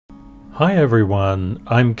Hi everyone,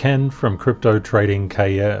 I'm Ken from Crypto Trading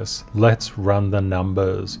KS. Let's run the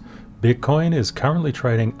numbers. Bitcoin is currently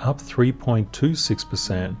trading up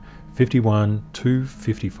 3.26%,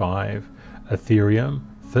 51,255. Ethereum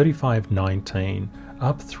 35.19,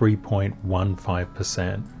 up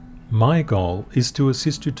 3.15%. My goal is to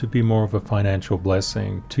assist you to be more of a financial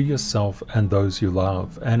blessing to yourself and those you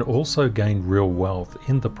love, and also gain real wealth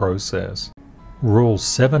in the process. Rule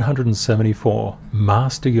 774,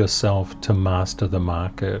 master yourself to master the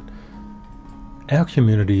market. Our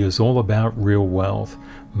community is all about real wealth.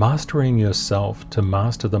 Mastering yourself to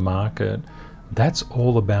master the market, that's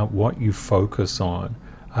all about what you focus on.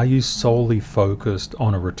 Are you solely focused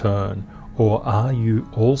on a return, or are you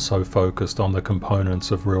also focused on the components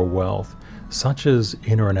of real wealth, such as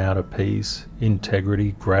inner and outer peace,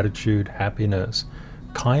 integrity, gratitude, happiness,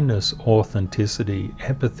 kindness, authenticity,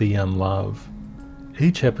 empathy, and love?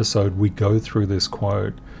 Each episode we go through this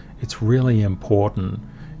quote. It's really important.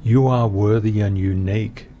 You are worthy and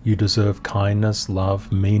unique. You deserve kindness, love,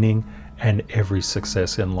 meaning, and every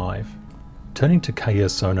success in life. Turning to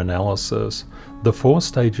KS Zone analysis, the 4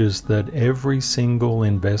 stages that every single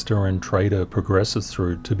investor and trader progresses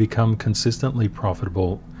through to become consistently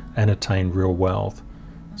profitable and attain real wealth.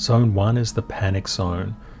 Zone 1 is the panic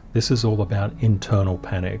zone. This is all about internal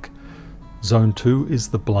panic. Zone 2 is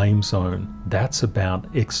the blame zone. That's about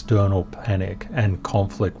external panic and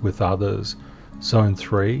conflict with others. Zone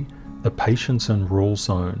 3, the patience and rule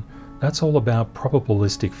zone. That's all about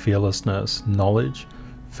probabilistic fearlessness, knowledge,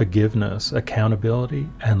 forgiveness, accountability,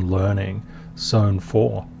 and learning. Zone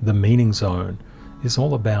 4, the meaning zone, is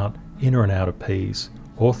all about inner and outer peace,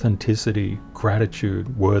 authenticity,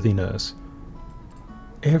 gratitude, worthiness.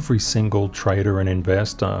 Every single trader and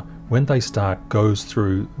investor, when they start, goes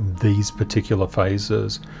through these particular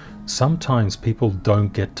phases. Sometimes people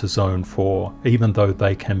don't get to zone 4, even though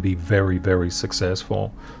they can be very, very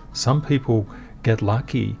successful. Some people get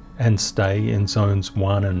lucky and stay in zones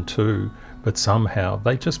 1 and 2, but somehow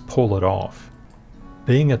they just pull it off.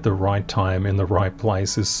 Being at the right time in the right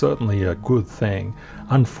place is certainly a good thing.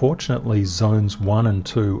 Unfortunately, zones 1 and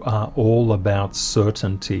 2 are all about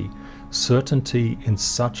certainty. Certainty in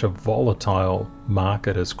such a volatile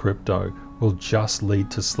market as crypto will just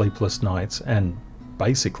lead to sleepless nights and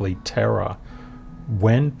basically terror.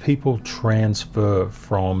 When people transfer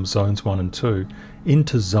from zones 1 and 2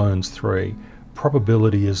 into zones 3,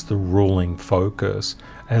 probability is the ruling focus,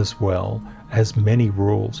 as well as many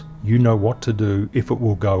rules. You know what to do if it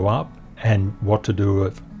will go up and what to do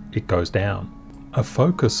if it goes down. A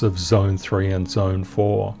focus of zone 3 and zone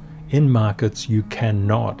 4. In markets, you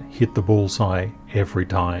cannot hit the bullseye every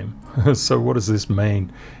time. So what does this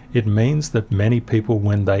mean? It means that many people,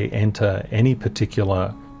 when they enter any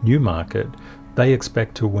particular new market, they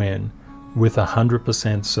expect to win with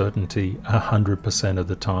 100% certainty 100% of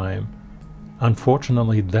the time.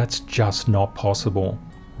 Unfortunately, that's just not possible.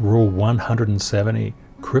 Rule 170,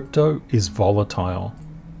 crypto is volatile.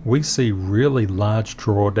 We see really large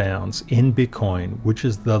drawdowns in Bitcoin, which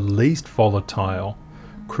is the least volatile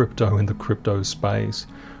crypto in the crypto space.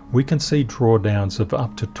 We can see drawdowns of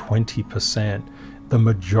up to 20% the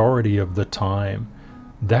majority of the time.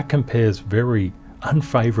 That compares very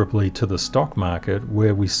unfavorably to the stock market,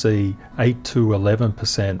 where we see 8 to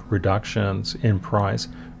 11% reductions in price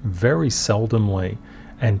very seldomly,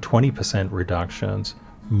 and 20% reductions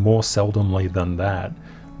more seldomly than that.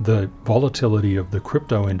 The volatility of the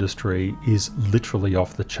crypto industry is literally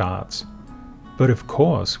off the charts. But of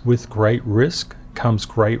course, with great risk comes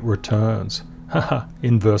great returns. Haha,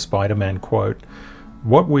 inverse Spider-Man quote.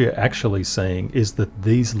 What we're actually seeing is that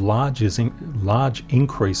these large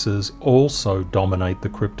increases also dominate the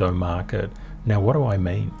crypto market. Now, what do I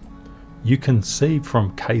mean? You can see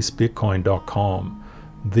from casebitcoin.com,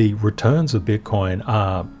 the returns of Bitcoin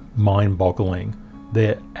are mind-boggling.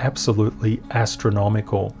 They're absolutely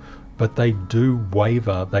astronomical, but they do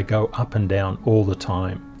waver. They go up and down all the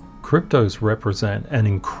time. Cryptos represent an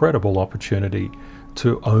incredible opportunity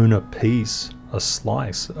to own a piece, a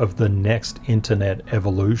slice of the next internet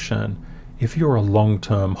evolution. If you're a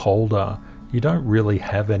long-term holder, you don't really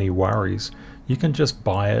have any worries. You can just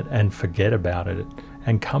buy it and forget about it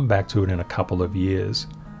and come back to it in a couple of years.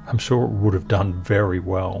 I'm sure it would have done very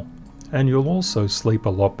well. And you'll also sleep a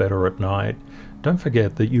lot better at night. Don't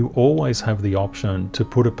forget that you always have the option to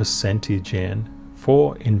put a percentage in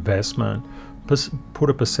for investment, put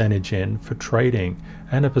a percentage in for trading,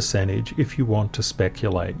 and a percentage if you want to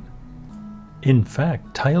speculate. In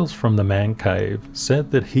fact, Tales from the Man Cave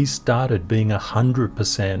said that he started being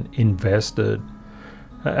 100% invested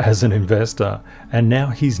as an investor, and now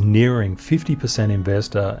he's nearing 50%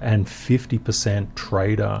 investor and 50%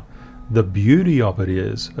 trader. The beauty of it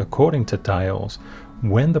is, according to Tails,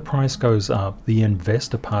 when the price goes up, the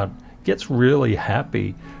investor part gets really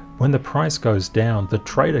happy. When the price goes down, the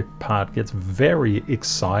trader part gets very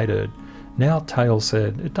excited. Now Tails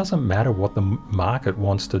said it doesn't matter what the market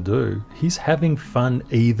wants to do. He's having fun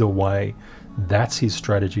either way. That's his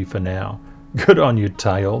strategy for now. Good on you,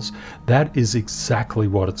 Tails. That is exactly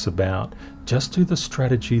what it's about. Just do the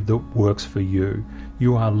strategy that works for you.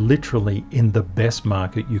 You are literally in the best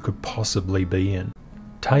market you could possibly be in.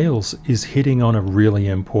 Tails is hitting on a really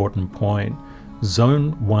important point.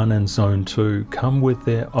 Zone 1 and Zone 2 come with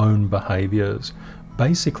their own behaviors.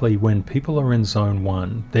 Basically, when people are in Zone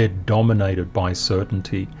 1, they're dominated by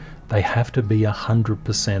certainty. They have to be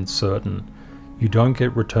 100% certain. You don't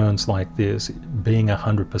get returns like this being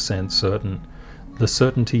 100% certain. The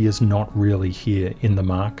certainty is not really here in the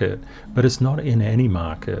market, but it's not in any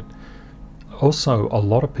market. Also, a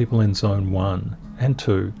lot of people in Zone 1 and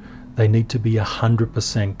 2, they need to be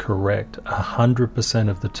 100% correct 100%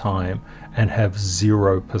 of the time and have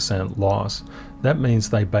 0% loss. That means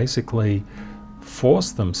they basically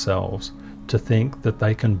force themselves to think that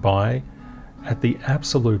they can buy at the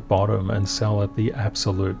absolute bottom and sell at the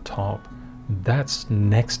absolute top. That's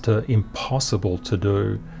next to impossible to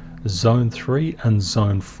do. Zone 3 and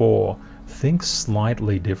Zone 4 think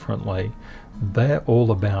slightly differently. They're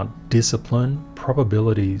all about discipline,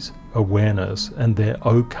 probabilities, awareness, and they're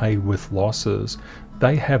okay with losses.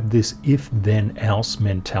 They have this if-then-else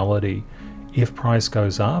mentality. If price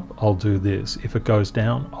goes up, I'll do this. If it goes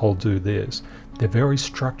down, I'll do this. They're very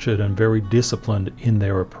structured and very disciplined in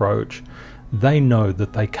their approach. They know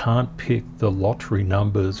that they can't pick the lottery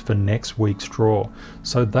numbers for next week's draw,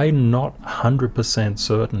 so they're not 100%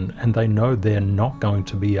 certain, and they know they're not going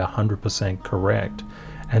to be 100% correct,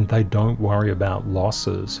 and they don't worry about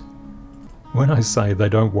losses. When I say they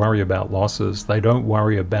don't worry about losses, they don't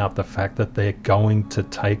worry about the fact that they're going to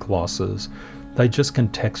take losses. They just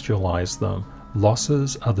contextualize them.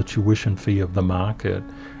 Losses are the tuition fee of the market,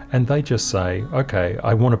 and they just say, okay,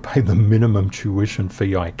 I want to pay the minimum tuition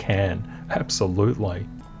fee I can. Absolutely.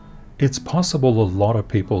 It's possible a lot of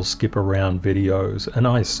people skip around videos, and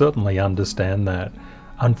I certainly understand that.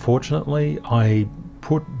 Unfortunately, I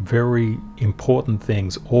put very important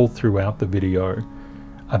things all throughout the video.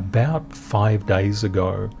 About 5 days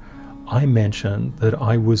ago, I mentioned that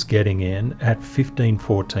I was getting in at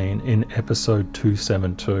 1514 in episode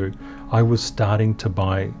 272. I was starting to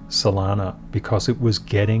buy Solana because it was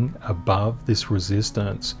getting above this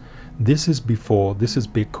resistance. This is Bitcoin.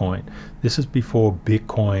 This is before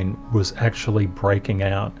Bitcoin was actually breaking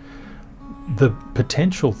out. The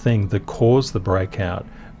potential thing that caused the breakout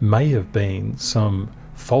may have been some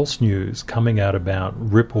false news coming out about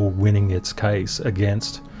Ripple winning its case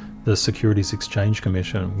against the Securities Exchange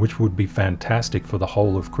Commission, which would be fantastic for the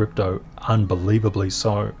whole of crypto, unbelievably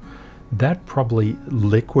so. That probably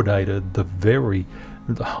liquidated the very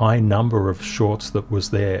high number of shorts that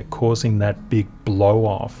was there, causing that big blow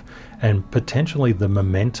off, and potentially the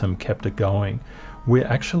momentum kept it going. We're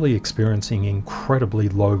actually experiencing incredibly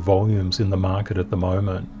low volumes in the market at the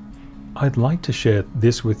moment. I'd like to share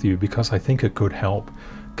this with you because I think it could help.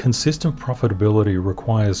 Consistent profitability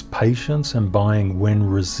requires patience and buying when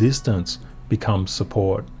resistance becomes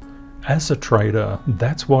support. As a trader,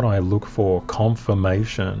 that's what I look for,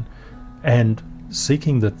 confirmation, and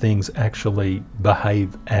seeking that things actually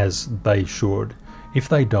behave as they should. If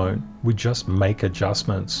they don't, we just make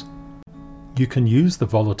adjustments. You can use the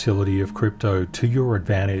volatility of crypto to your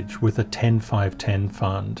advantage with a 10-5-10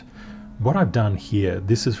 fund. What I've done here,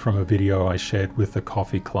 this is from a video I shared with the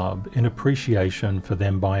coffee club in appreciation for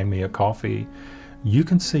them buying me a coffee. You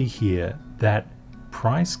can see here that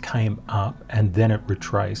price came up and then it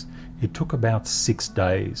retraced. It took about 6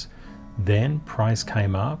 days. Then price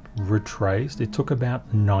came up, retraced. It took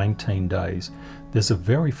about 19 days. There's a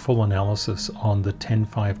very full analysis on the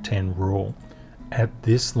 10-5-10 rule at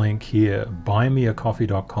this link here,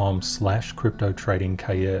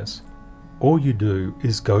 buymeacoffee.com/cryptotradingks. All you do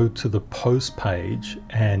is go to the post page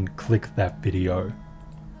and click that video.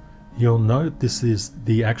 You'll note this is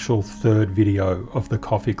the actual third video of the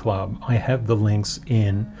coffee club. I have the links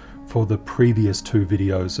in for the previous 2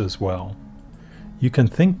 videos as well. You can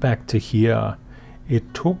think back to here.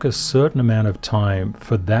 It took a certain amount of time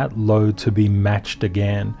for that low to be matched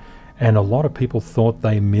again, and a lot of people thought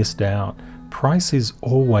they missed out. Price is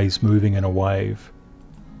always moving in a wave.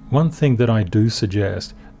 One thing that I do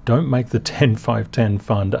suggest, don't make the 10-5-10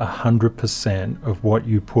 fund 100% of what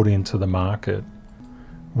you put into the market.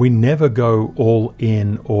 We never go all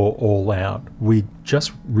in or all out. We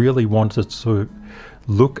just really wanted to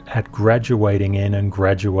look at graduating in and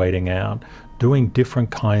graduating out. doing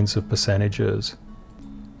different kinds of percentages.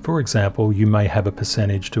 For example, you may have a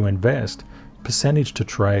percentage to invest, percentage to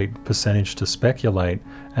trade, percentage to speculate,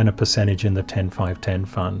 and a percentage in the 10-5-10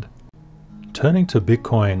 fund. Turning to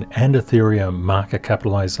Bitcoin and Ethereum market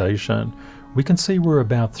capitalization, we can see we're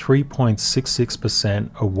about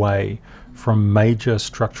 3.66% away from major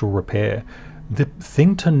structural repair. The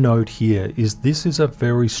thing to note here is this is a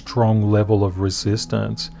very strong level of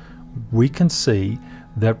resistance. We can see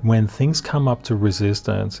that when things come up to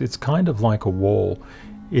resistance, it's kind of like a wall.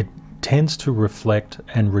 It tends to reflect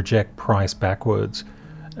and reject price backwards.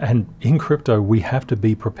 And in crypto, we have to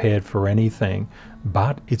be prepared for anything,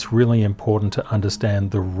 but it's really important to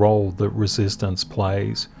understand the role that resistance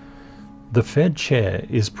plays. The Fed chair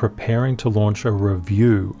is preparing to launch a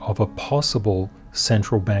review of a possible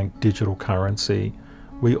central bank digital currency.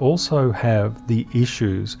 We also have the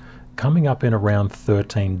issues coming up in around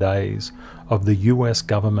 13 days of the US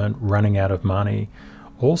government running out of money.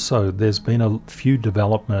 Also, there's been a few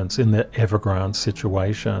developments in the Evergrande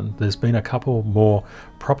situation. There's been a couple more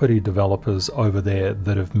property developers over there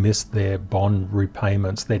that have missed their bond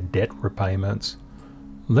repayments, their debt repayments.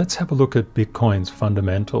 Let's have a look at Bitcoin's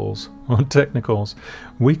fundamentals or technicals.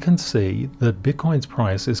 We can see that Bitcoin's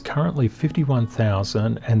price is currently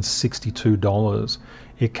 $51,062.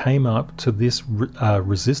 It came up to this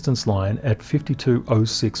resistance line at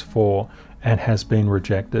 52,064 and has been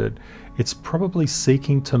rejected. It's probably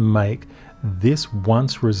seeking to make this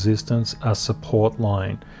once resistance a support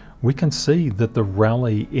line. We can see that the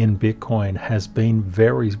rally in Bitcoin has been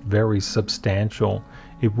very, very substantial.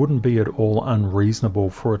 It wouldn't be at all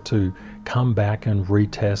unreasonable for it to come back and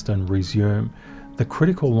retest and resume. The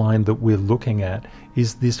critical line that we're looking at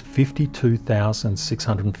is this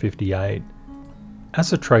 52,658.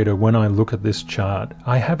 As a trader, when I look at this chart,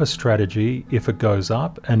 I have a strategy if it goes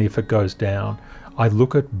up and if it goes down. I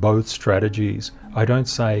look at both strategies. I don't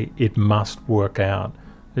say it must work out.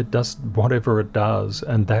 It does whatever it does,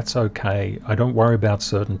 and that's okay. I don't worry about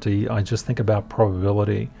certainty. I just think about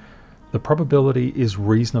probability. The probability is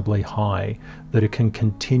reasonably high that it can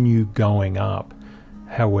continue going up.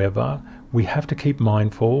 However, we have to keep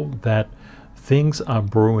mindful that things are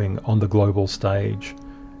brewing on the global stage,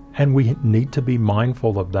 and we need to be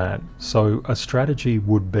mindful of that. So a strategy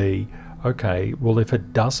would be, okay, well, if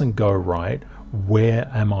it doesn't go right, where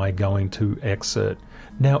am I going to exit?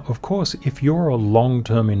 Now, of course, if you're a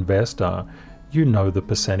long-term investor, you know the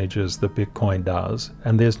percentages that Bitcoin does,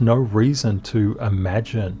 and there's no reason to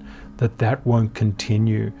imagine that that won't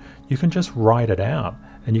continue. You can just write it out,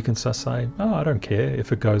 and you can just say, oh, I don't care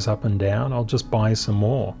if it goes up and down, I'll just buy some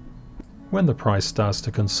more when the price starts to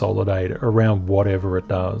consolidate around whatever it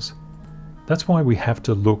does. That's why we have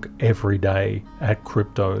to look every day at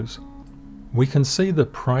cryptos. We can see the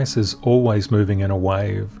price is always moving in a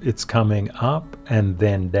wave. It's coming up and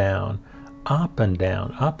then down, up and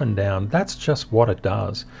down, up and down. That's just what it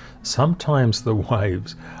does. Sometimes the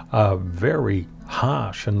waves are very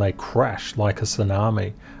harsh and they crash like a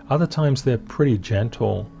tsunami. Other times they're pretty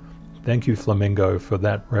gentle. Thank you, Flamingo, for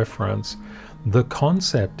that reference. The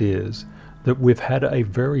concept is that we've had a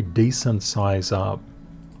very decent size up.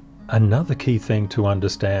 Another key thing to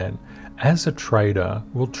understand, as a trader,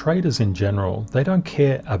 well, traders in general, they don't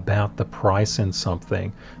care about the price in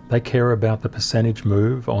something. They care about the percentage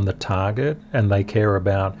move on the target, and they care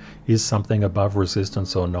about, is something above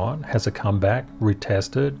resistance or not? Has it come back,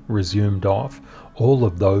 retested, resumed off? All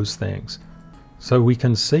of those things. So we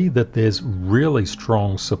can see that there's really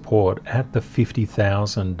strong support at the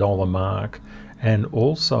 $50,000 mark, and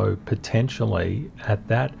also potentially at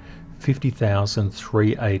that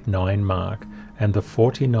 50,389 mark and the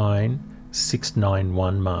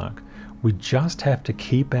 49,691 mark. We just have to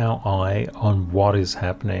keep our eye on what is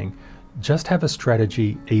happening. Just have a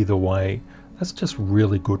strategy either way. That's just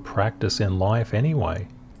really good practice in life anyway.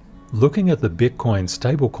 Looking at the Bitcoin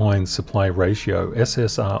stablecoin supply ratio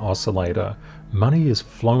SSR oscillator, money is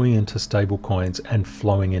flowing into stablecoins and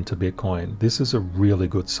flowing into Bitcoin. This is a really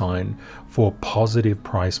good sign for positive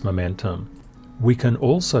price momentum. We can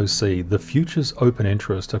also see the futures open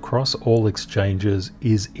interest across all exchanges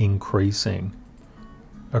is increasing.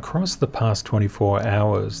 Across the past 24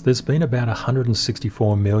 hours, there's been about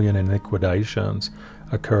 164 million in liquidations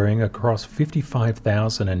occurring across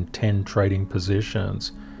 55,010 trading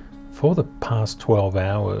positions. For the past 12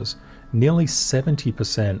 hours, nearly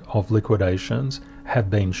 70% of liquidations have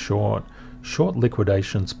been short. Short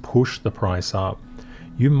liquidations push the price up.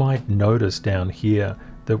 You might notice down here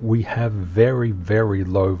that we have very, very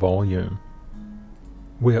low volume.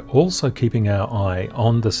 We're also keeping our eye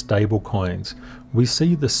on the stable coins. We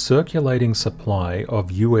see the circulating supply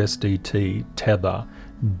of USDT Tether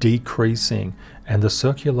decreasing, and the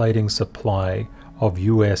circulating supply of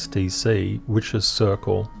USDC, which is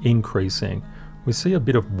Circle, increasing. We see a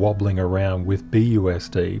bit of wobbling around with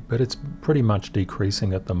BUSD, but it's pretty much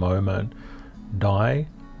decreasing at the moment. DAI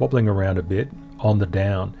wobbling around a bit on the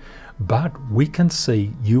down, but we can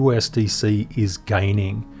see USDC is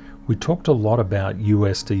gaining. We talked a lot about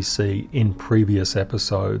USDC in previous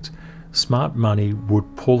episodes. Smart money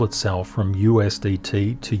would pull itself from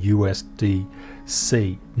USDT to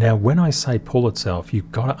USDC. Now, when I say pull itself,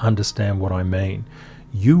 you've got to understand what I mean.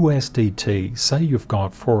 USDT, say you've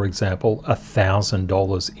got, for example,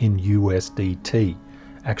 $1,000 in USDT.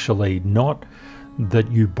 Actually, not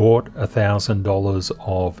that you bought $1,000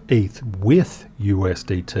 of ETH with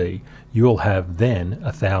USDT. You'll have then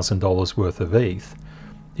 $1,000 worth of ETH.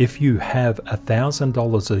 If you have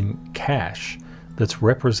 $1,000 in cash that's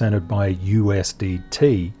represented by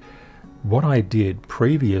USDT, what I did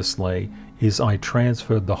previously is I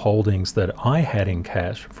transferred the holdings that I had in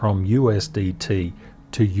cash from USDT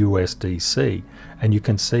to USDC, and you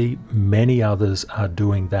can see many others are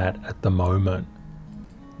doing that at the moment.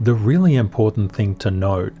 The really important thing to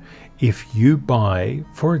note, if you buy,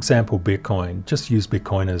 for example, Bitcoin, just use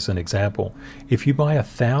Bitcoin as an example. If you buy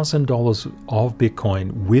 $1,000 of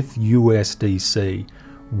Bitcoin with USDC,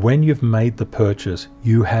 when you've made the purchase,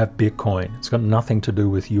 you have Bitcoin. It's got nothing to do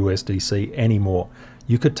with USDC anymore.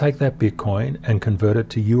 You could take that Bitcoin and convert it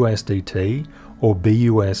to USDT or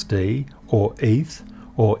BUSD or ETH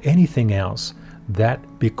or anything else that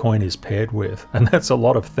Bitcoin is paired with. And that's a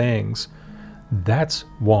lot of things. That's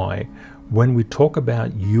why when we talk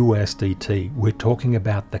about USDT, we're talking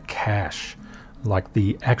about the cash, like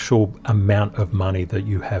the actual amount of money that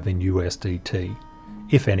you have in USDT,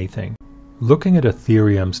 if anything. Looking at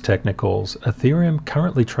Ethereum's technicals, Ethereum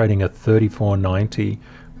currently trading at 34.90.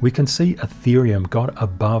 We can see Ethereum got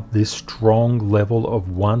above this strong level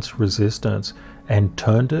of once resistance and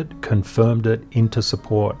turned it, confirmed it into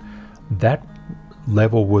support. That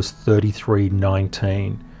level was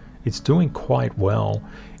 33.19. It's doing quite well.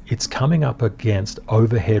 It's coming up against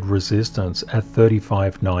overhead resistance at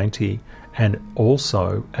 35.90 and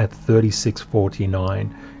also at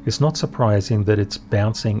 36.49. It's not surprising that it's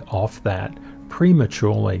bouncing off that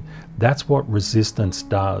prematurely. That's what resistance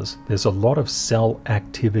does. There's a lot of sell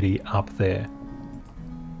activity up there.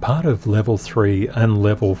 Part of level 3 and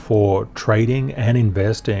level 4 trading and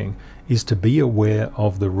investing is to be aware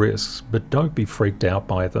of the risks, but don't be freaked out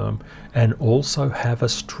by them, and also have a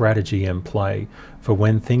strategy in play for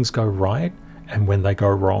when things go right and when they go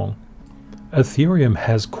wrong. Ethereum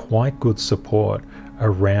has quite good support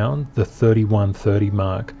around the 3130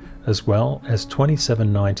 mark, as well as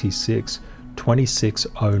 2796,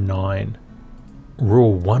 2609.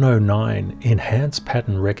 Rule 109, enhance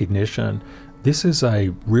pattern recognition. This is a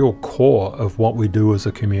real core of what we do as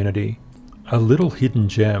a community. A little hidden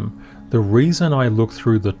gem. The reason I look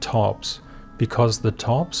through the tops, because the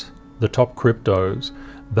top cryptos,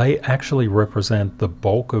 they actually represent the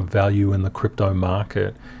bulk of value in the crypto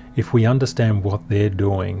market. If we understand what they're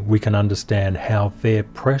doing, we can understand how their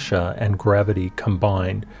pressure and gravity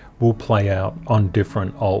combined will play out on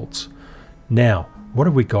different alts. Now, what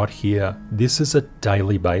have we got here? This is a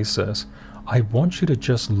daily basis. I want you to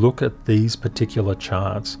just look at these particular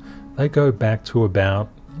charts. They go back to about,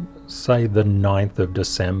 say, the 9th of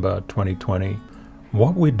December 2020.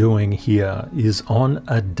 What we're doing here is on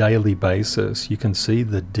a daily basis. You can see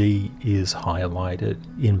the D is highlighted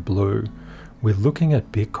in blue. We're looking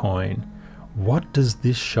at Bitcoin. What does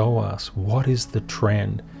this show us? What is the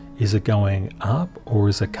trend? Is it going up or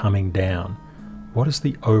is it coming down? What is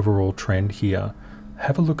the overall trend here?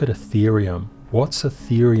 Have a look at Ethereum. What's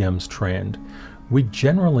Ethereum's trend? We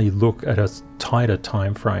generally look at a tighter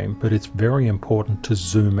time frame, but it's very important to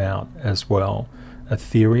zoom out as well.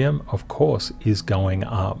 Ethereum, of course, is going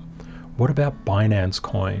up. What about Binance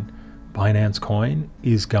Coin? Binance Coin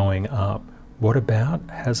is going up. What about,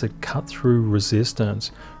 has it cut through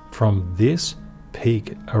resistance from this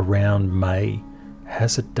peak around May?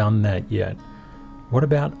 Has it done that yet? What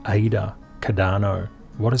about ADA, Cardano?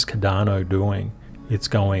 What is Cardano doing? It's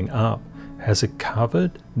going up. Has it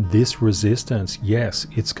covered this resistance? Yes,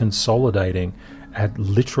 it's consolidating at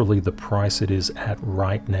literally the price it is at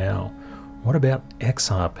right now. What about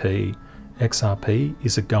XRP? XRP,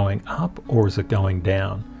 is it going up or is it going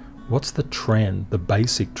down? What's the trend, the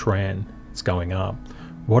basic trend? It's going up.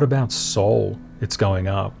 What about Sol? It's going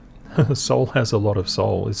up. Sol has a lot of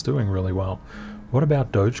Sol. It's doing really well. What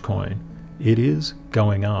about Dogecoin? It is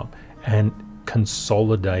going up and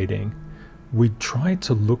consolidating. We try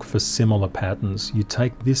to look for similar patterns. You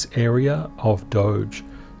take this area of Doge,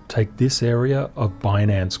 take this area of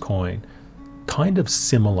Binance Coin, kind of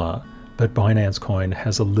similar, but Binance Coin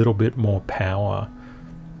has a little bit more power.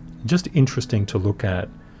 Just interesting to look at.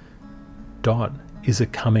 DOT, is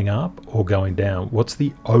it coming up or going down? What's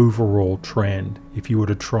the overall trend if you were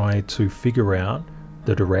to try to figure out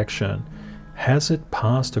the direction? Has it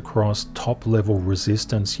passed across top level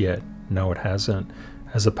resistance yet? No, it hasn't.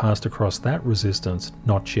 Has it passed across that resistance?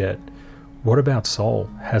 Not yet. What about Sol?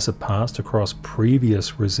 Has it passed across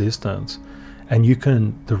previous resistance? And you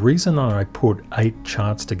can, the reason I put 8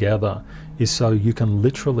 charts together is so you can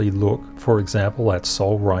literally look, for example, at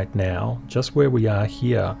Sol right now, just where we are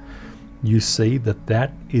here. You see that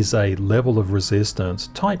that is a level of resistance,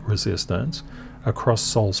 tight resistance, across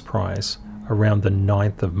Sol's price around the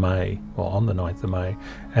 9th of May, or on the 9th of May.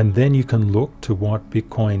 And then you can look to what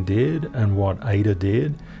Bitcoin did and what ADA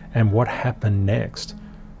did and what happened next.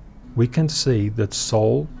 We can see that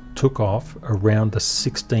Sol took off around the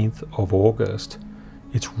 16th of August.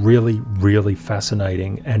 It's really, really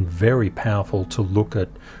fascinating and very powerful to look at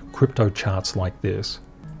crypto charts like this.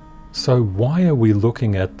 So why are we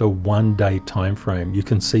looking at the 1-day time frame? You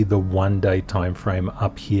can see the 1-day time frame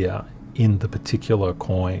up here in the particular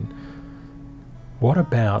coin. What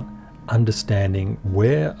about understanding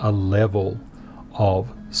where a level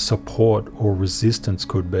of support or resistance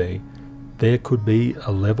could be? There could be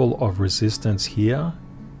a level of resistance here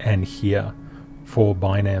and here for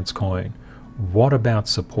Binance Coin. What about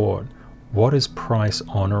support? What is price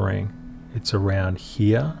honoring? It's around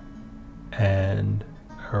here and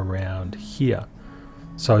around here.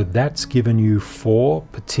 So that's given you 4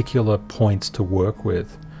 particular points to work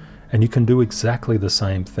with, and you can do exactly the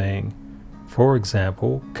same thing. For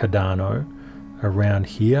example, Cardano around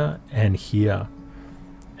here and here.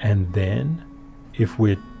 And then if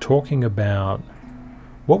we're talking about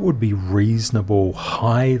what would be reasonable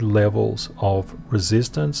high levels of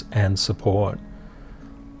resistance and support,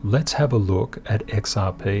 let's have a look at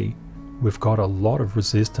XRP. We've got a lot of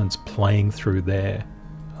resistance playing through there.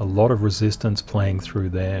 A lot of resistance playing through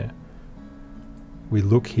there. We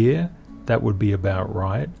look here, that would be about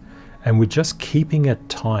right. And we're just keeping it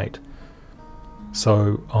tight.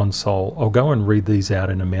 So on Sol, I'll go and read these out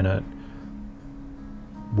in a minute.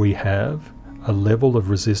 We have a level of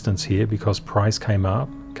resistance here because price came up,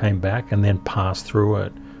 came back, and then passed through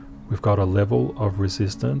it. We've got a level of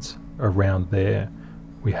resistance around there.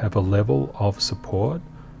 We have a level of support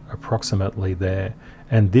approximately there.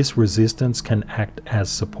 And this resistance can act as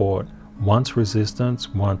support. Once resistance,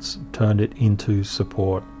 once turned it into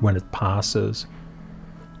support when it passes.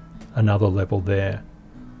 Another level there.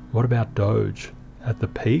 What about DOGE? At the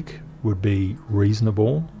peak would be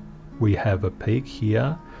reasonable. We have a peak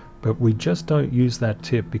here, but we just don't use that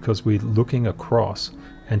tip because we're looking across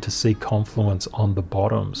and to see confluence on the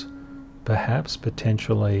bottoms. Perhaps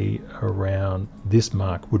potentially around this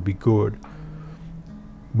mark would be good.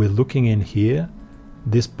 We're looking in here.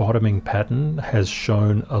 This bottoming pattern has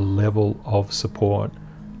shown a level of support,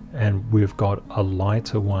 and we've got a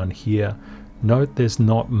lighter one here. Note there's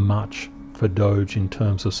not much for DOGE in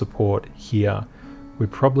terms of support here. We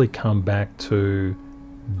probably come back to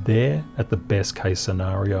there at the best case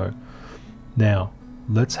scenario. Now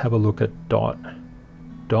let's have a look at DOT.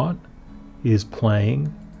 DOT is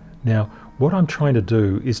playing. Now what I'm trying to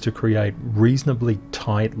do is to create reasonably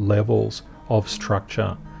tight levels of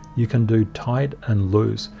structure. You can do tight and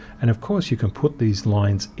loose, and of course you can put these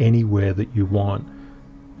lines anywhere that you want.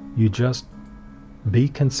 You just be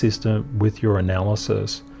consistent with your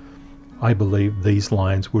analysis. I believe these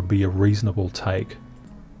lines would be a reasonable take.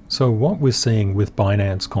 So what we're seeing with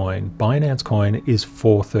Binance Coin is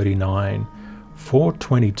 $4.39,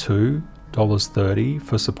 $422.30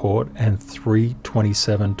 for support and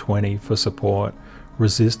 $327.20 for support.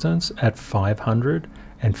 Resistance at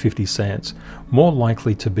 550 cents. More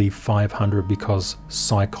likely to be 500 because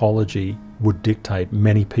psychology would dictate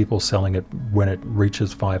many people selling it when it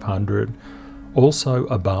reaches 500. Also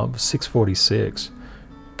above 646.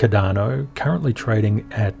 Cardano currently trading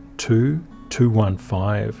at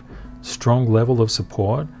 2,215. Strong level of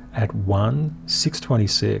support at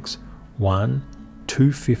 1,626,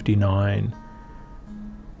 1,259.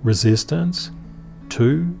 Resistance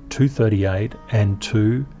 2,238 and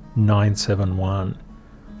 2,971.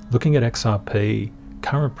 Looking at XRP,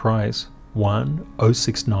 current price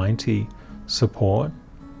 1,0690, support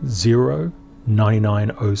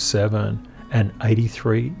 0,9907 and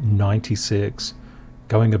 83.96.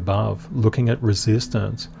 Going above, looking at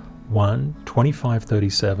resistance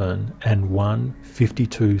 1,2537 and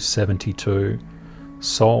 1,5272.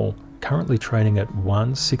 Sol currently trading at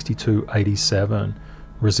 1,6287.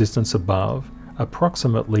 Resistance above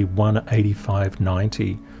approximately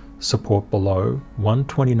 185.90. support below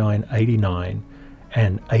 129.89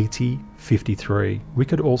 and 80.53. We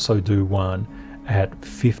could also do one at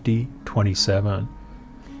 50.27.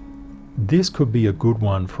 This could be a good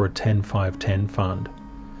one for a 10-5-10 fund,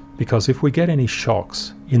 because if we get any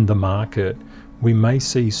shocks in the market, we may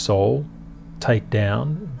see Sol take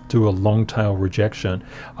down, do a long tail rejection.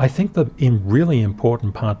 I think the really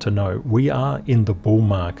important part to note, we are in the bull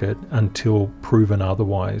market until proven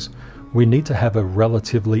otherwise. We need to have a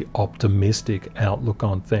relatively optimistic outlook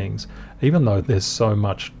on things, even though there's so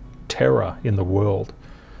much terror in the world.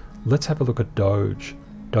 Let's have a look at DOGE.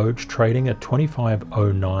 DOGE trading at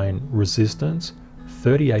 25.09 resistance,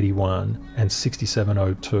 30.81 and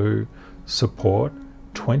 67.02, support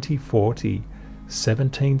 20.40,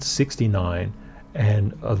 17.69,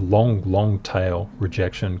 and a long tail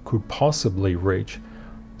rejection could possibly reach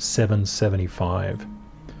 7.75.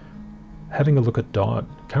 Having a look at DOT,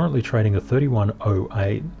 currently trading at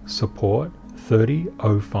 31.08, support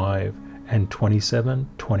 30.05 and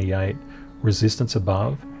 27.28, resistance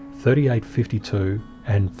above 38.52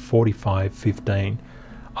 and 45.15.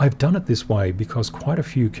 I've done it this way because quite a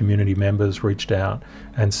few community members reached out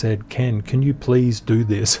and said, Ken, can you please do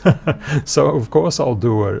this? So of course I'll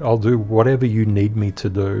do it. I'll do whatever you need me to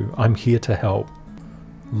do. I'm here to help.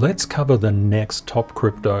 Let's cover the next top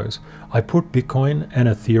cryptos. I put Bitcoin and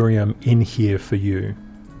Ethereum in here for you.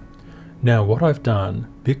 Now what I've done,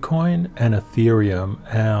 Bitcoin and Ethereum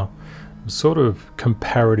are sort of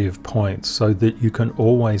comparative points so that you can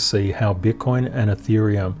always see how Bitcoin and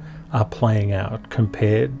Ethereum are playing out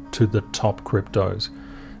compared to the top cryptos.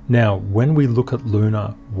 Now, when we look at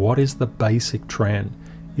Luna, what is the basic trend?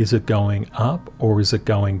 Is it going up or is it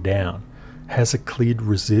going down? Has it cleared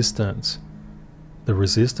resistance? The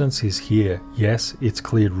resistance is here. Yes, it's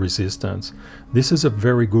cleared resistance. This is a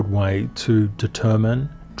very good way to determine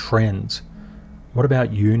trends. What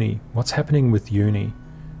about Uni? What's happening with Uni?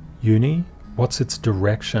 Uni, what's its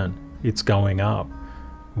direction? It's going up.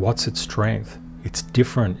 What's its strength? It's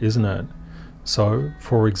different, isn't it? So,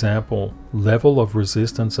 for example, level of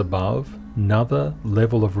resistance above, another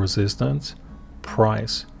level of resistance,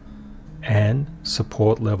 price, and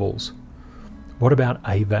support levels. What about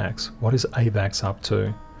AVAX? What is AVAX up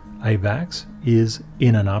to? AVAX is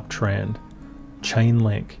in an uptrend.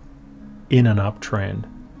 Chainlink, in an uptrend.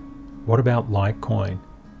 What about Litecoin?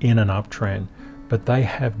 In an uptrend. But they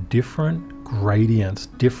have different gradients,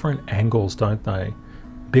 different angles, don't they?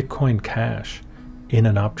 Bitcoin Cash, in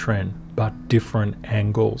an uptrend, but different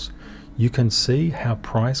angles. You can see how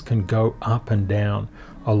price can go up and down.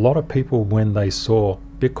 A lot of people, when they saw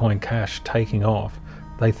Bitcoin Cash taking off,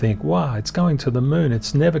 they think, wow, it's going to the moon.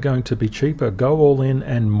 It's never going to be cheaper. Go all in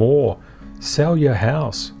and more. Sell your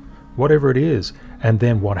house, whatever it is. And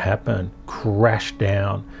then what happened? Crash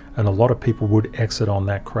down. And a lot of people would exit on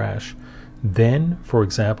that crash. Then, for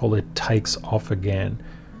example, it takes off again.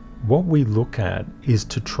 What we look at is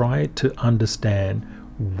to try to understand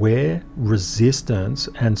where resistance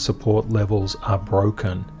and support levels are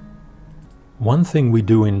broken. One thing we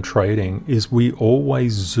do in trading is we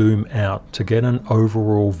always zoom out to get an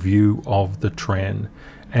overall view of the trend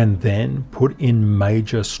and then put in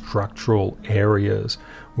major structural areas.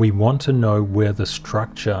 We want to know where the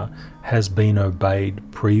structure has been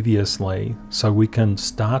obeyed previously so we can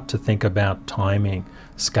start to think about timing,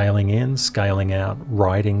 scaling in, scaling out,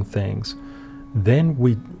 writing things. Then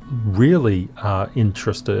we really are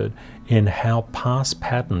interested in how past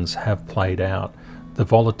patterns have played out, the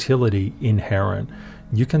volatility inherent.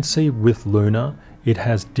 You can see with Luna, it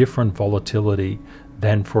has different volatility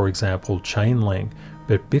than, for example, Chainlink,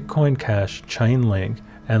 but Bitcoin Cash, Chainlink,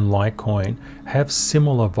 and Litecoin have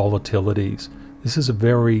similar volatilities. This is a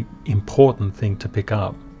very important thing to pick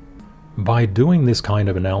up. By doing this kind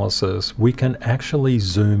of analysis, we can actually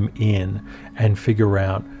zoom in and figure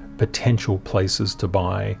out potential places to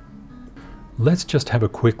buy. Let's just have a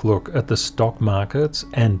quick look at the stock markets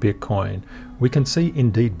and Bitcoin. We can see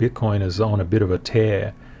indeed Bitcoin is on a bit of a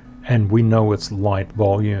tear, and we know it's light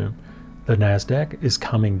volume. The Nasdaq is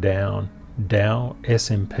coming down. Dow,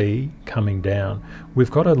 S&P coming down. We've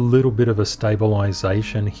got a little bit of a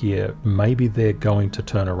stabilization here. Maybe they're going to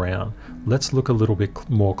turn around. Let's look a little bit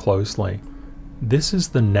more closely. This is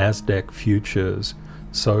the Nasdaq futures.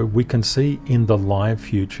 So we can see in the live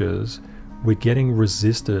futures, we're getting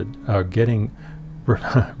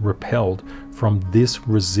repelled from this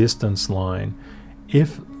resistance line.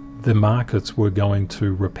 If the markets were going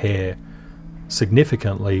to repair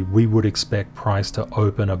significantly, we would expect price to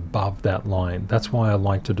open above that line. That's why I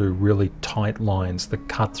like to do really tight lines that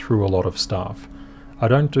cut through a lot of stuff. I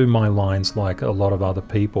don't do my lines like a lot of other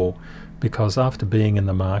people, because after being in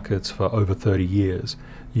the markets for over 30 years,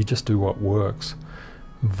 you just do what works.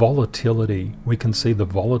 Volatility, we can see the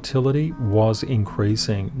volatility was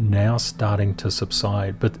increasing, now starting to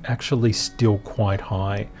subside, but actually still quite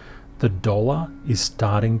high. The dollar is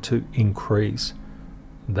starting to increase.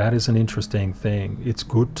 That is an interesting thing. It's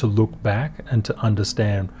good to look back and to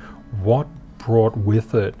understand what brought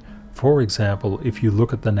with it. For example, if you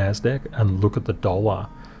look at the Nasdaq and look at the dollar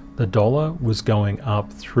was going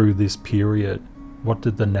up through this period. What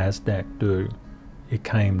did the Nasdaq do? It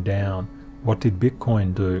came down. What did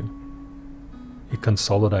Bitcoin do? It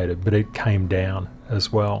consolidated, but it came down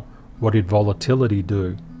as well. What did volatility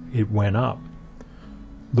do? It went up.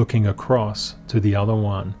 Looking across to the other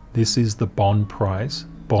one, this is the bond price,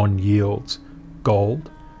 bond yields, gold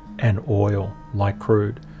and oil, like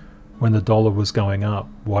crude. When the dollar was going up,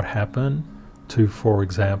 what happened to, for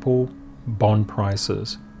example, bond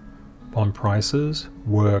prices? Bond prices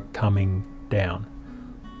were coming down.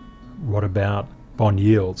 What about bond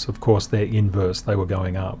yields? Of course, they're inverse, they were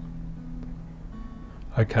going up.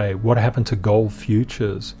 Okay, what happened to gold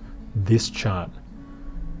futures? This chart.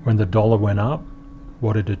 When the dollar went up,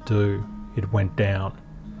 what did it do? It went down.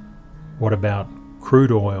 What about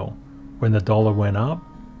crude oil? When the dollar went up,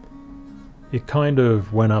 it kind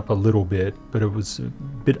of went up a little bit, but it was a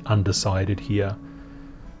bit undecided here.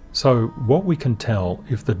 So what we can tell,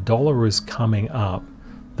 if the dollar is coming up,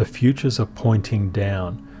 the futures are pointing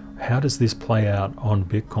down. How does this play out on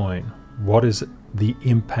Bitcoin? What is the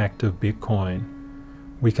impact of Bitcoin?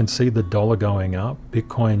 We can see the dollar going up,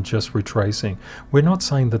 Bitcoin just retracing. We're not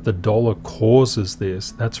saying that the dollar causes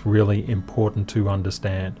this. That's really important to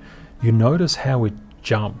understand. You notice how it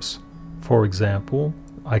jumps. For example,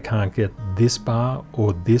 I can't get this bar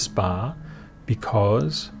or this bar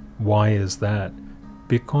because, why is that?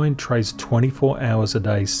 Bitcoin trades 24 hours a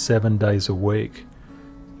day, 7 days a week.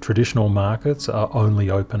 Traditional markets are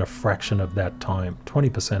only open a fraction of that time,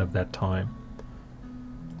 20% of that time.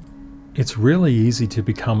 It's really easy to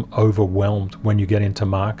become overwhelmed when you get into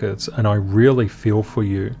markets, and I really feel for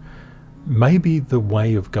you. Maybe the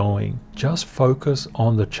way of going, just focus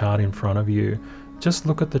on the chart in front of you. Just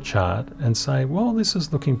look at the chart and say, well, this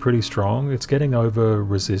is looking pretty strong. It's getting over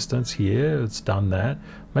resistance here. It's done that.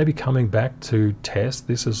 Maybe coming back to test.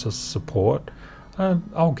 This is a support.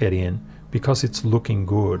 I'll get in because it's looking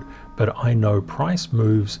good. But I know price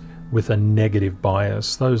moves with a negative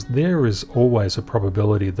bias. There is always a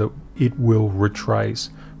probability that it will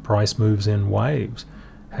retrace. Price moves in waves.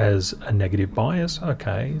 Has a negative bias.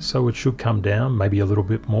 Okay, so it should come down maybe a little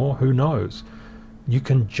bit more. Who knows? You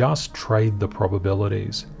can just trade the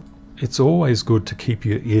probabilities. It's always good to keep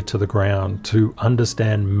your ear to the ground to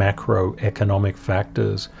understand macroeconomic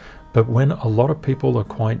factors. But when a lot of people are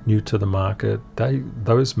quite new to the market,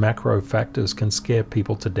 those macro factors can scare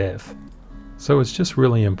people to death. So it's just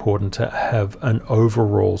really important to have an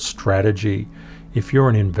overall strategy. If you're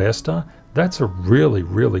an investor, that's a really,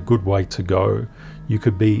 really good way to go. You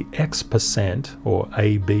could be X% or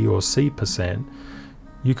A, B, or C%.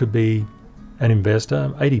 You could be an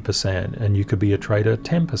investor 80%, and you could be a trader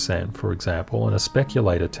 10%, for example, and a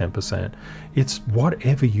speculator 10%. It's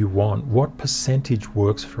whatever you want, what percentage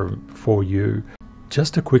works for you.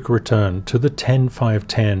 Just a quick return to the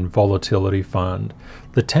 10-5-10 volatility fund.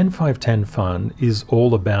 The 10-5-10 fund is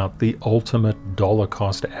all about the ultimate dollar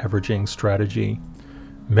cost averaging strategy.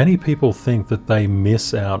 Many people think that they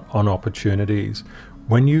miss out on opportunities.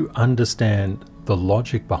 When you understand the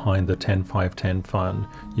logic behind the 10-5-10 fund,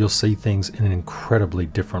 you'll see things in an incredibly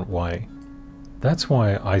different way. That's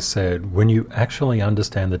why I said when you actually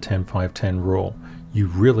understand the 10-5-10 rule, you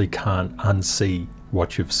really can't unsee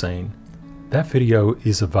what you've seen. That video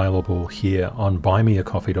is available here on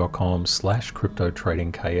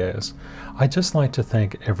buymeacoffee.com/cryptotradingks. I'd just like to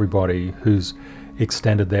thank everybody who's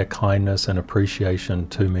extended their kindness and appreciation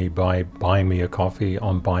to me by buying me a coffee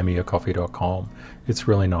on buymeacoffee.com. It's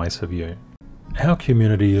really nice of you. Our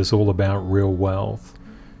community is all about real wealth.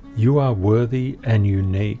 You are worthy and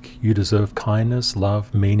unique. You deserve kindness,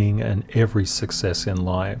 love, meaning, and every success in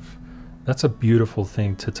life. That's a beautiful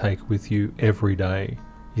thing to take with you every day.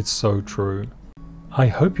 It's so true. I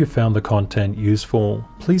hope you found the content useful.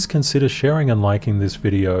 Please consider sharing and liking this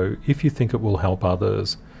video if you think it will help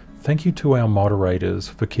others. Thank you to our moderators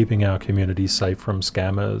for keeping our community safe from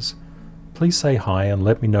scammers. Please say hi and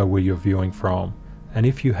let me know where you're viewing from, and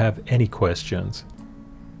if you have any questions.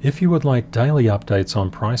 If you would like daily updates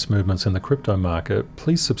on price movements in the crypto market,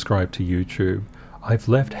 please subscribe to YouTube. I've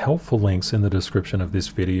left helpful links in the description of this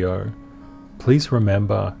video. Please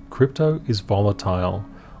remember, crypto is volatile.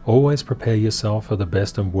 Always prepare yourself for the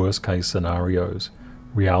best and worst case scenarios.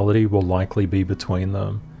 Reality will likely be between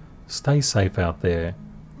them. Stay safe out there,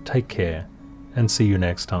 take care, and see you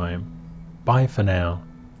next time. Bye for now.